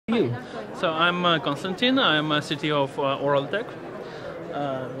You. So I'm Konstantin. I'm a CTO of OrelTech.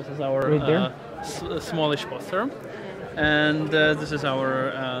 This is our smallish poster, and this is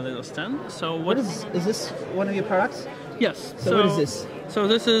our little stand. So what is this one of your products? Yes. So what is this? So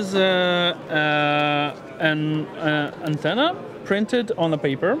this is an antenna printed on a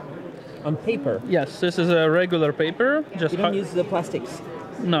paper. On paper? Yes. This is a regular paper. Just you don't use the plastics.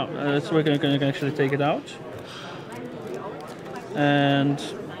 No. So we can actually take it out. And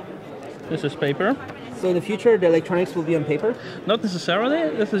this is paper. So in the future, the electronics will be on paper? Not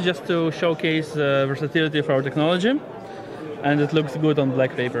necessarily. This is just to showcase the versatility of our technology, and it looks good on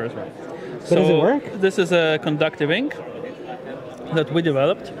black paper as well. So does it work? This is a conductive ink that we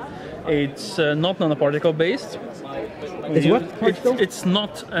developed. It's not nanoparticle based. It's what? It's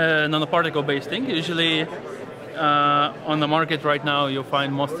not nanoparticle based ink. Usually on the market right now, you'll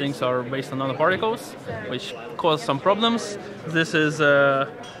find most inks are based on nanoparticles, which cause some problems. This is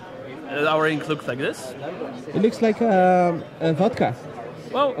our ink looks like this. It looks like a vodka.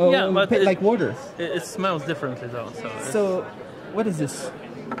 Well, yeah, but like water. It smells differently though. So what is this?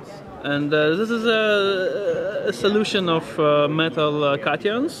 And this is a solution of metal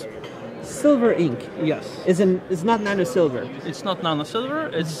cations. Silver ink. Yes. It's not nano silver. It's not nano silver.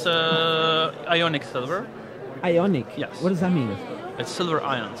 It's ionic silver. Ionic? Yes. What does that mean? It's silver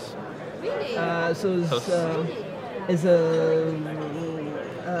ions. Is a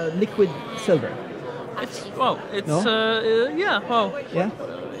liquid silver? You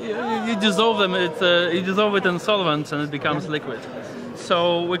dissolve them. You dissolve it in solvents and it becomes liquid.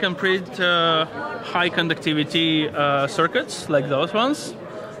 So we can print high conductivity circuits like those ones,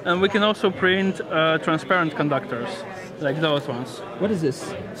 and we can also print transparent conductors like those ones. What is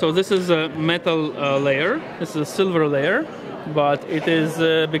this? So this is a metal layer. This is a silver layer, but it is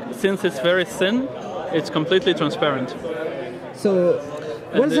since it's very thin, it's completely transparent. So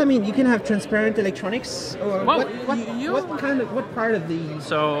what does that mean? You can have transparent electronics, or what part of the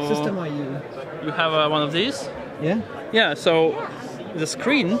system are you? You have one of these. Yeah. Yeah. So the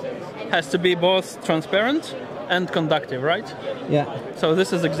screen has to be both transparent and conductive, right? Yeah. So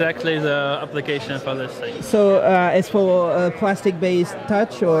this is exactly the application for this thing. So it's for plastic-based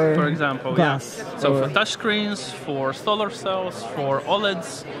touch, or for example, glass. Yeah. So for touch screens, for solar cells, for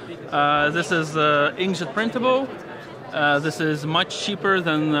OLEDs. This is inkjet printable. This is much cheaper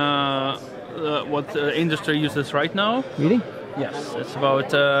than what the industry uses right now. Really? Yes, it's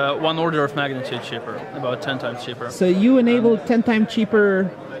about 1 order of magnitude cheaper, about 10 times cheaper. So you enable 10 times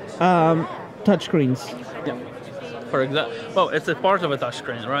cheaper touchscreens. Yeah. For example, well, it's a part of a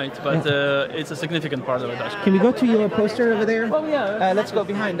touchscreen, right? But it's a significant part of a touchscreen. Can we go to your poster over there? Well, yeah. Let's go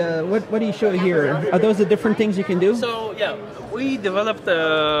behind. What do you show here? Are those the different things you can do? So, yeah, we developed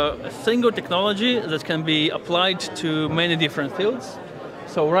a single technology that can be applied to many different fields.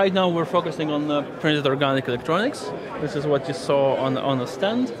 So right now we're focusing on printed organic electronics. This is what you saw on the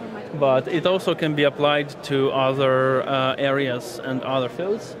stand. But it also can be applied to other areas and other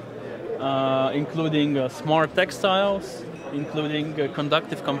fields. Including smart textiles, including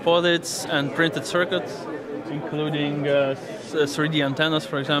conductive composites and printed circuits, including 3D antennas,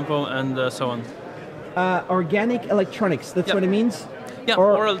 for example, and so on. Organic electronics, that's what it means? Yeah,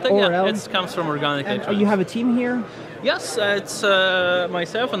 OrelTech, yeah, it comes from organic electronics. You have a team here? Yes, it's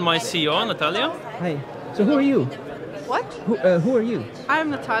myself and my CEO, Natalia. Hi. So who are you? What? Who are you? I'm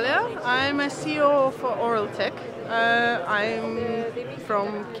Natalia. I'm a CEO for OrelTech.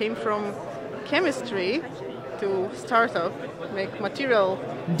 Came from chemistry to startup, make material.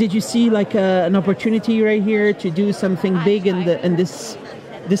 Did you see like an opportunity right here to do something big, and this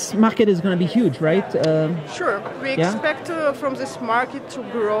market is going to be huge, right? Sure. We expect from this market to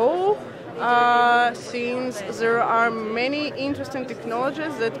grow since there are many interesting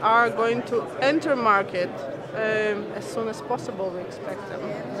technologies that are going to enter market as soon as possible. We expect them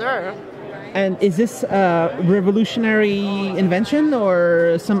there. And is this a revolutionary invention,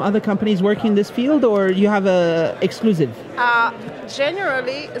 or some other companies working in this field, or you have a exclusive?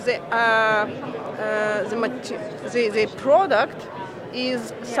 Generally, the product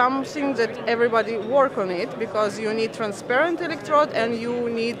is something that everybody work on it, because you need transparent electrode and you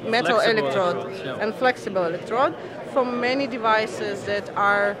need metal electrode and flexible electrode for many devices that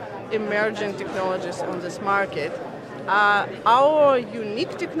are emerging technologies on this market. Our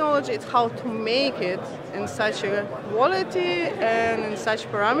unique technology is how to make it in such a quality and in such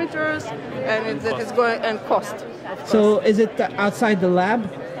parameters, and that is going and cost. So is it outside the lab?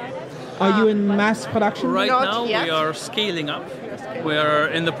 Are you in mass production? Right Not now yet. we are scaling up. We are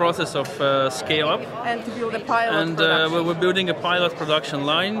in the process of scale up. And to build a pilot And we're building a pilot production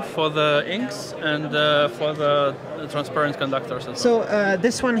line for the inks and for the transparent conductors as well. So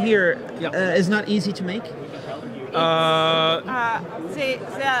this one here is not easy to make? The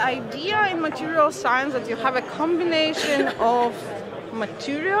idea in material science that you have a combination of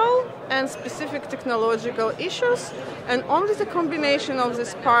material and specific technological issues, and only the combination of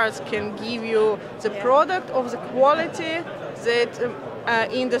these parts can give you the product of the quality that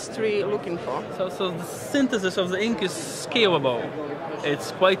industry looking for. So the synthesis of the ink is scalable.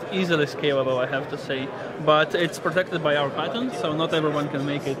 It's quite easily scalable, I have to say, but it's protected by our patent, so not everyone can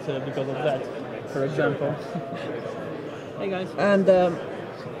make it because of that, for example. Hey guys. And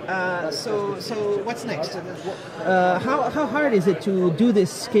so what's next? How hard is it to do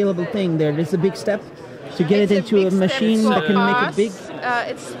this scalable thing? There's a big step to get it into a machine that can make it big.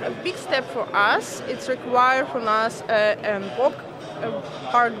 It's a big step for us. It's required from us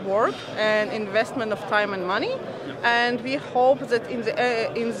hard work and investment of time and money. And we hope that in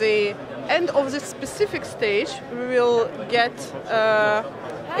the end of this specific stage, we will get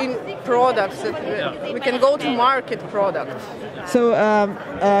in products that we can go to market products. So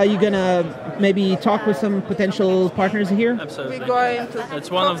you're gonna maybe talk with some potential partners here? Absolutely. We're going to it's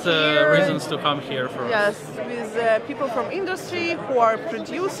one of the reasons to come here for us. Yes, with people from industry who are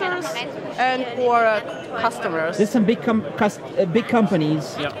producers and who are customers. There's some big big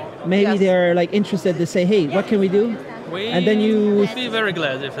companies. Yeah. Maybe Yes. they're like interested to say, hey, what can we do? And then you would be very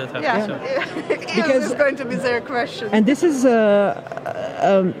glad if that happens. Yeah, Because- this is going to be their question. And this is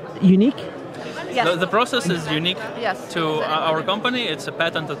unique. Yes. The process is unique Yes, to our company. It's a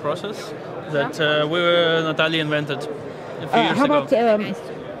patented process that Natalia invented a few years How ago.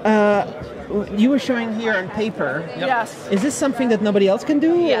 about you were showing here on paper? Yes. Is this something that nobody else can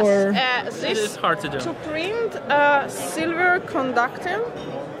do? Yes. Or It is hard to do. To print silver conductor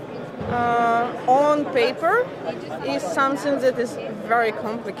on paper is something that is very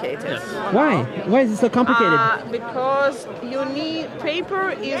complicated. Yes. why? Why is it so complicated? Because you need paper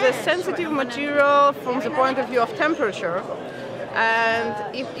is a sensitive material from the point of view of temperature. And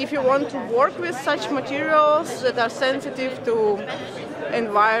if you want to work with such materials that are sensitive to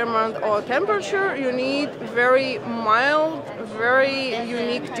environment or temperature, you need very mild, very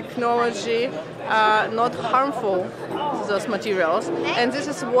unique technology, not harmful to those materials. And this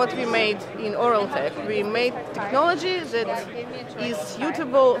is what we made in OrelTech. We made technology that is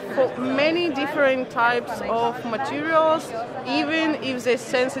suitable for many different types of materials, even if they're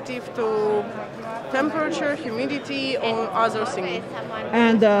sensitive to temperature, humidity, or other things.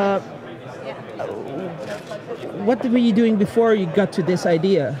 And what were you doing before you got to this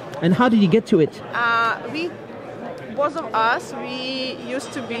idea? And how did you get to it? Both of us, we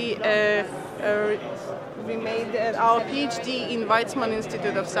used to be, we made our PhD in Weizmann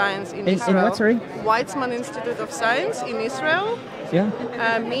Institute of Science in Israel. In what, sorry? Weizmann Institute of Science in Israel. Yeah.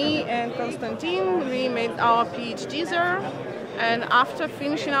 Me and Konstantin, we made our PhD there. And after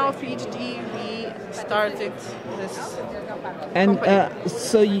finishing our PhD, we started this company.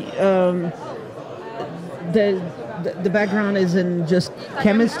 So the background is in just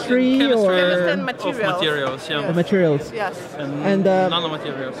chemistry or and Of materials, yeah. the materials. Yes. And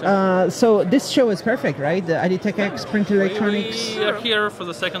nanomaterials. Yeah. So this show is perfect, right? The IDTech Print Electronics. We are here for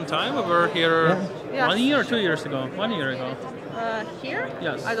the second time. We were here Yeah. 1 year or 2 years ago? 1 year ago. Here?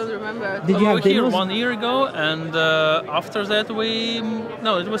 Yes. I don't remember. Did you we have were here demos? 1 year ago, and after that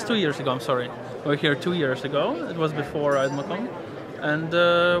no, it was 2 years ago. I'm sorry. We were here 2 years ago. It was before Admocom, and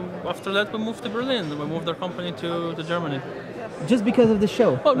after that we moved to Berlin. We moved our company to Germany. Just because of the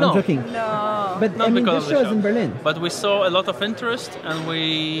show? Oh, no. I'm joking. No. But Not I mean, because this of the show is in Berlin. But we saw a lot of interest, and we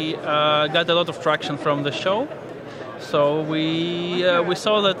got a lot of traction from the show. So we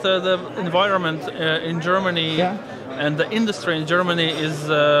saw that the environment in Germany. Yeah. And the industry in Germany is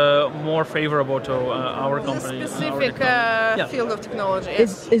more favorable to our company. A and our specific technology. field of technology.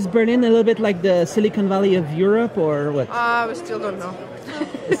 Is Berlin a little bit like the Silicon Valley of Europe, or what? We still don't know.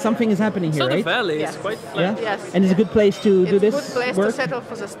 Something is happening here, So the right? valley Yes. is quite Yeah. flat. Yes. And it's a good place to do It's this a good place work. to settle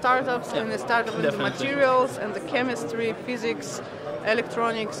for the startups and the startup in the Definitely. materials and the chemistry, physics,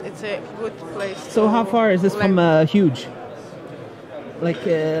 electronics. It's a good place. So how far is this from learn. huge? Like,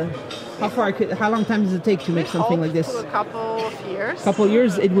 how long time does it take to make something like this? For a couple of years. Couple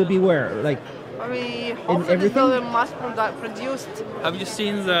years, it will be where? Like, We hope that it everything? will be mass produced. Have you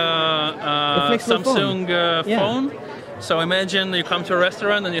seen the flexible Samsung Yeah. phone? So imagine you come to a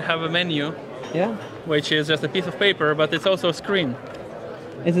restaurant and you have a menu, yeah. which is just a piece of paper, but it's also a screen.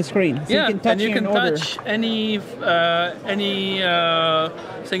 It's a screen. So yeah, you can touch and you can order. touch any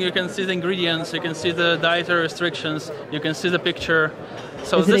thing. You can see the ingredients. You can see the dietary restrictions. You can see the picture.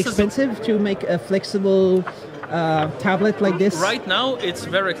 So is it expensive to make a flexible tablet like this? Right now, it's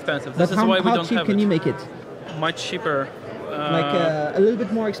very expensive. But this is why we don't have it. How cheap can you make it? Much cheaper. Like a little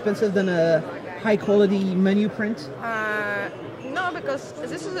bit more expensive than a high-quality menu print? No, because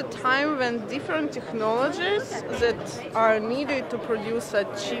this is a time when different technologies that are needed to produce such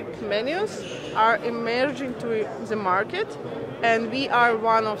cheap menus are emerging to the market, and we are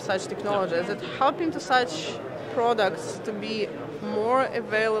one of such technologies that helping to such products to be more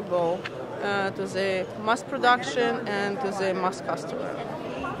available to the mass production and to the mass customer.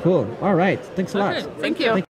 Cool. All right. Thanks a lot. Thank you.